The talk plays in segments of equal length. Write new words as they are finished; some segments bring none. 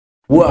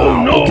Wow,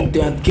 oh, no. Look at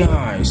that,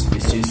 guys.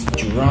 This is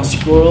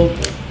Jurassic World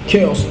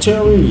Chaos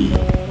Theory.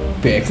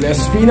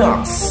 Backless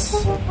Spinox.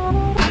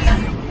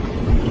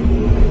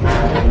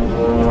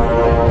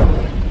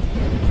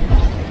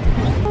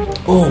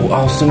 Oh,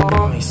 awesome,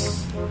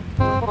 guys.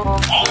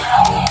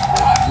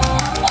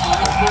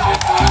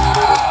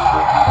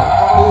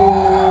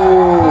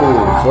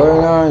 Oh,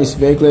 very nice,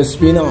 backless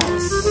Spinox.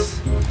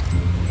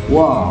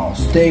 Wow,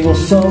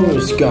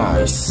 Stegosaurus,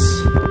 guys.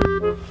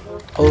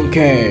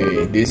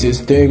 Okay, this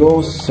is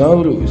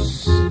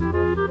Stegosaurus.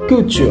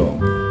 Good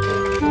job.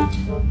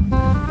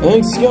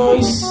 Thanks,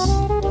 guys.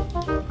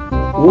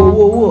 Whoa,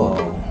 whoa,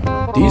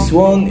 whoa. This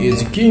one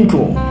is King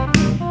Kong.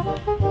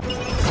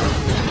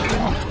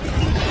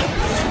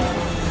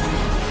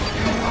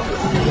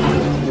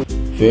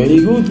 Very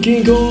good,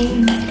 King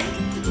Kong.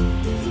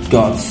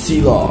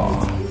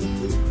 Godzilla,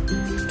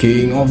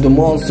 King of the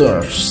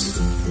Monsters.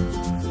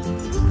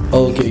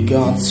 Okay,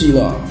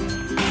 Godzilla.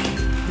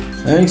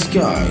 Thanks,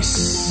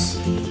 guys.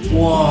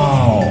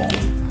 Wow.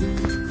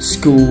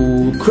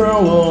 School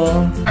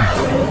crawler.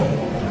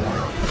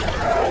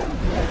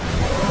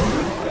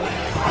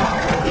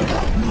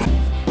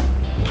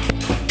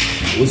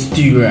 What's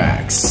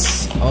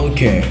T-Rex?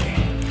 Okay.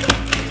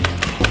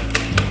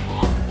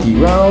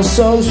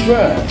 Tyrannosaurus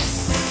Rex.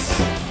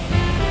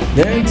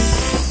 Thanks.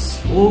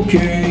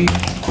 Okay.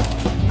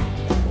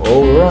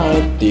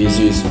 Alright, this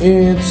is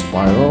it.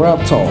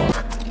 Velociraptor.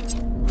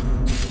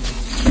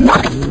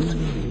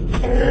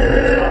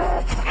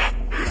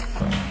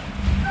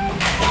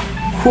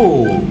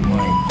 Oh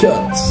my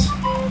god.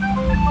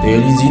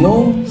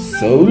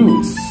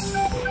 Velociraptor.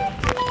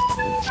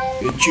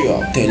 Good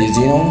job,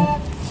 Velociraptor.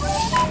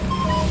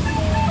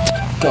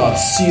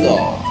 Godzilla.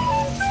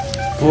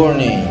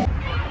 Burning.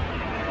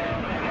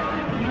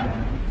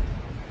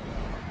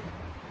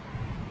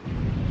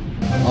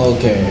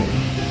 Okay.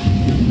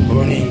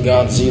 Burning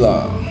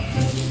Godzilla.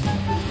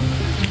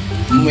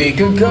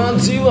 Mega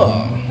Godzilla.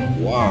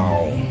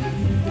 Wow.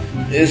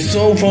 It's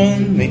so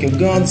fun. Mega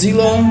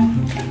Godzilla.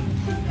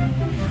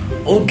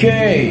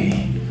 Okay.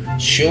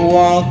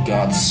 Showa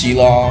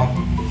Godzilla.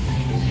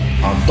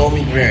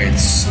 Atomic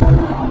Reds.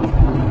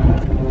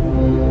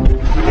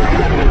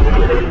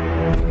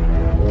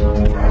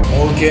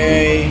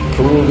 Okay.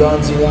 Cool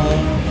Godzilla.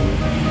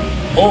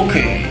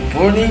 Okay.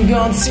 Burning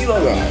Godzilla,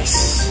 guys.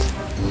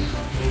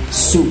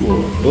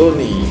 Super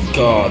Burning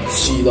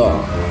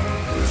Godzilla.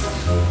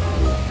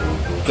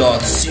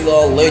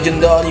 Godzilla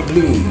Legendary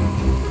Blue.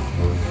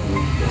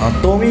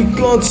 Atomic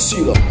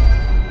Godzilla.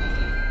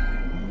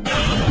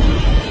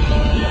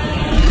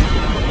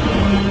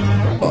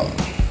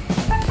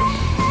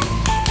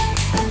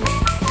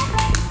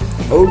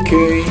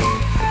 Okay.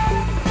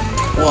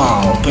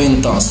 Wow,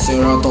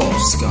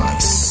 Pentaceratops,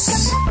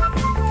 guys.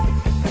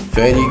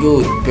 Very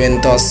good,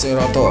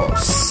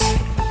 Pentaceratops.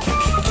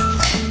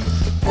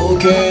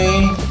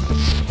 Okay.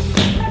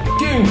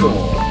 King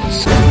Kong.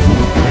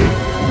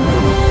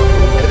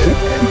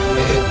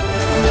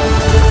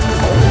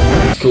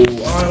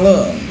 Cool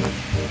Island.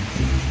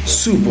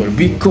 Super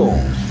Big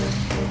Kong.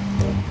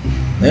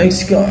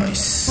 Next,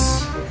 guys.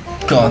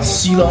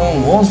 Godzilla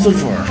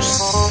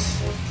Monsterverse.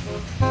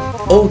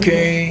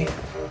 Okay.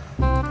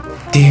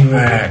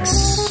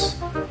 T-Rex.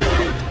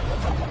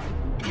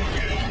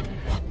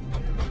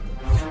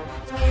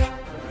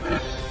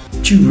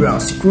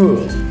 Jurassic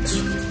World.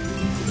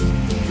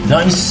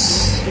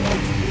 Nice.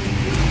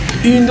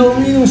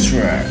 Indominus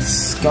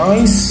Rex,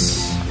 guys.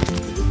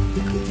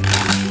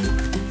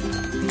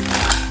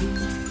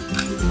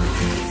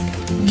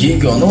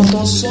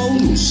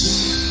 Giganotosaurus.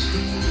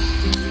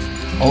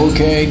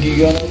 Okay,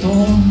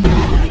 Giganotosaurus.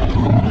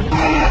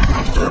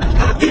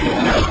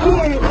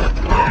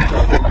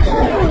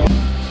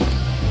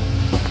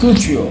 Good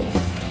job.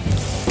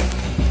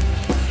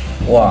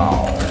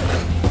 Wow.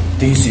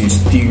 This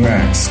is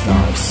T-Rex,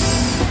 guys.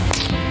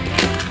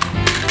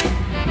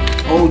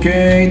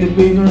 Okay, the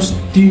biggest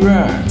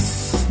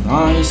T-Rex.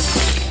 Nice.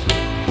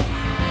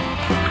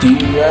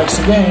 T-Rex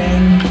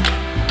again.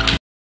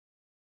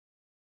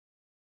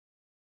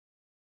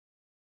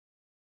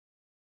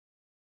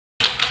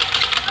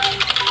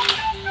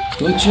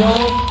 Good job.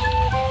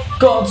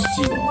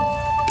 Godzilla,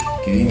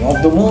 King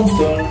of the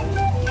Monster.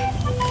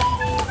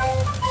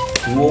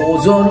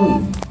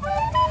 Mosasaurus,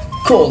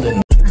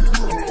 Golden.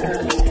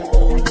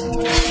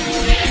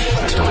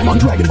 Time on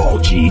Dragon Ball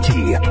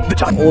GT. The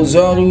time.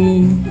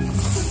 Mosasaurus.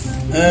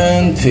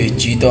 And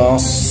Vegeta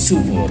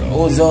Super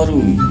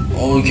Ozaru.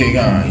 Okay,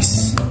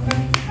 guys.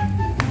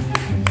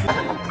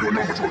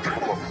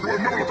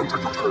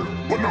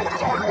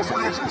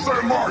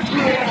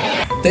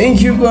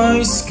 Thank you,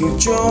 guys. Good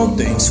job.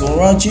 Thanks for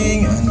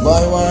watching and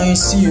bye bye.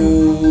 See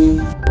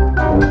you.